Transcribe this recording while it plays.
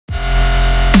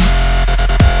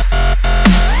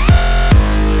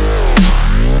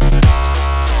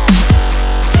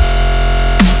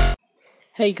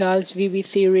Hey guys, VB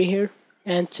Theory here,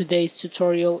 and today's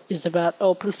tutorial is about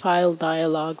open file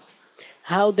dialogues,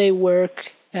 how they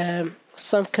work,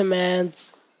 some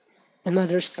commands and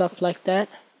other stuff like that.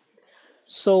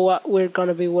 So what we're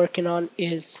gonna be working on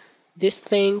is this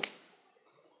thing.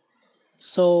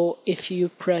 So if you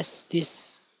press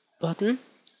this button,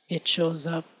 it shows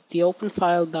up the open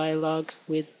file dialog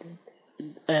with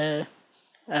a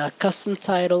custom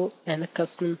title and a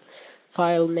custom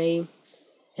file name.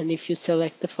 And if you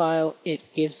select the file,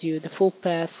 it gives you the full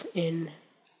path in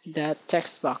that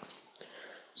text box.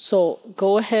 So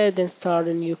go ahead and start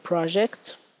a new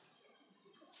project.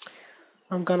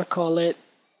 I'm gonna call it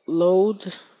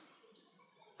load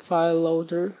file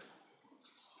loader.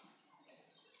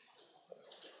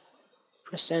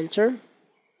 Press enter.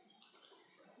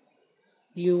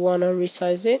 You wanna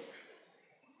resize it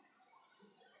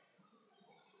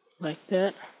like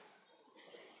that.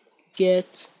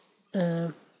 Get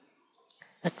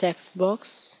a text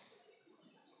box,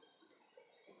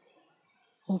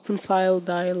 open file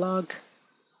dialog,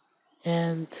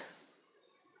 and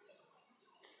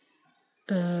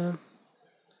a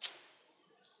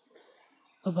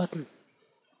button.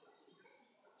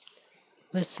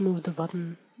 Let's move the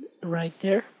button right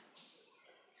there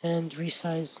and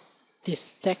resize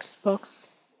this text box.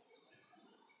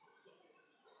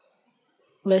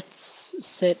 Let's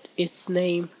set its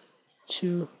name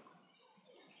to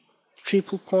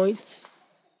triple points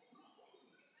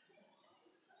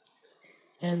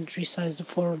and resize the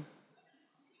form.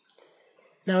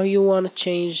 Now you want to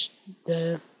change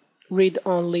the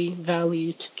read-only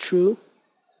value to true.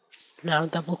 Now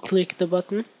double click the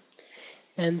button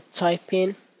and type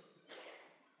in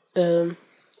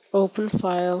open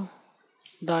file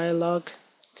dialog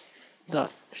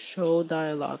dot show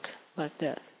dialog like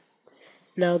that.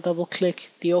 Now double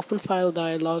click the open file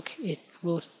dialog. It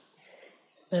will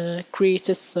create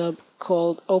a sub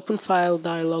called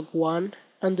OpenFileDialog1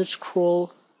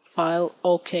 underscroll file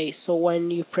OK. So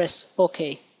when you press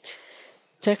OK,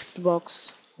 text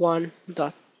box 1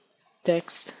 dot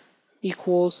text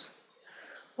equals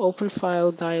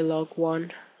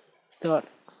OpenFileDialog1 dot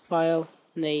file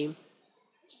name.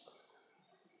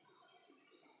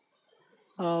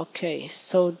 Okay,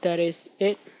 so that is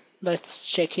it. Let's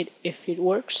check it if it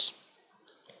works.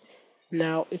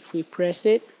 Now if we press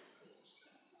it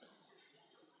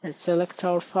and select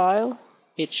our file,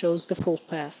 it shows the full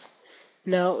path.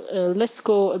 Now let's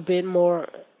go a bit more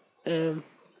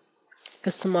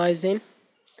customizing.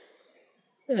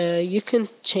 You can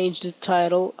change the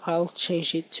title. I'll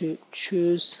change it to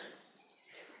choose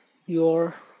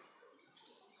your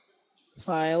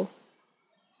file,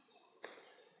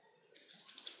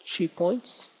 3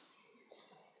 points,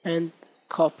 and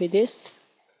copy this.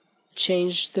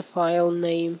 Change the file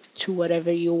name to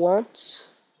whatever you want.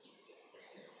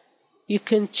 You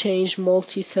can change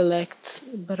multi-select,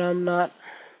 but I'm not.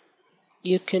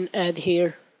 You can add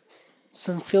here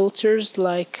some filters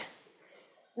like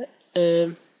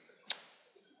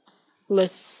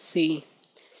let's see,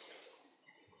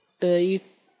 you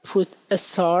put a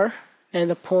star and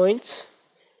a point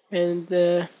and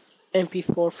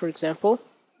MP4 for example,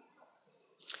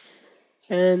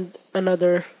 and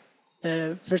another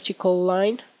vertical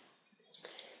line,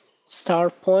 star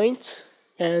point,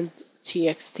 and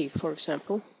TXT for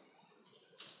example.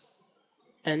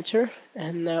 Enter,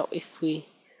 and now if we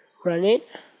run it,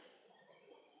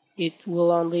 it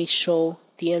will only show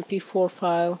the MP4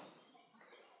 file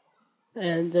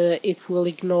and it will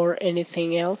ignore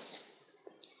anything else,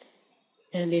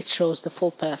 and it shows the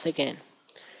full path again.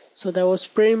 So that was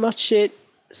pretty much it.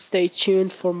 Stay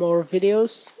tuned for more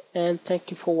videos and thank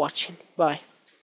you for watching. Bye.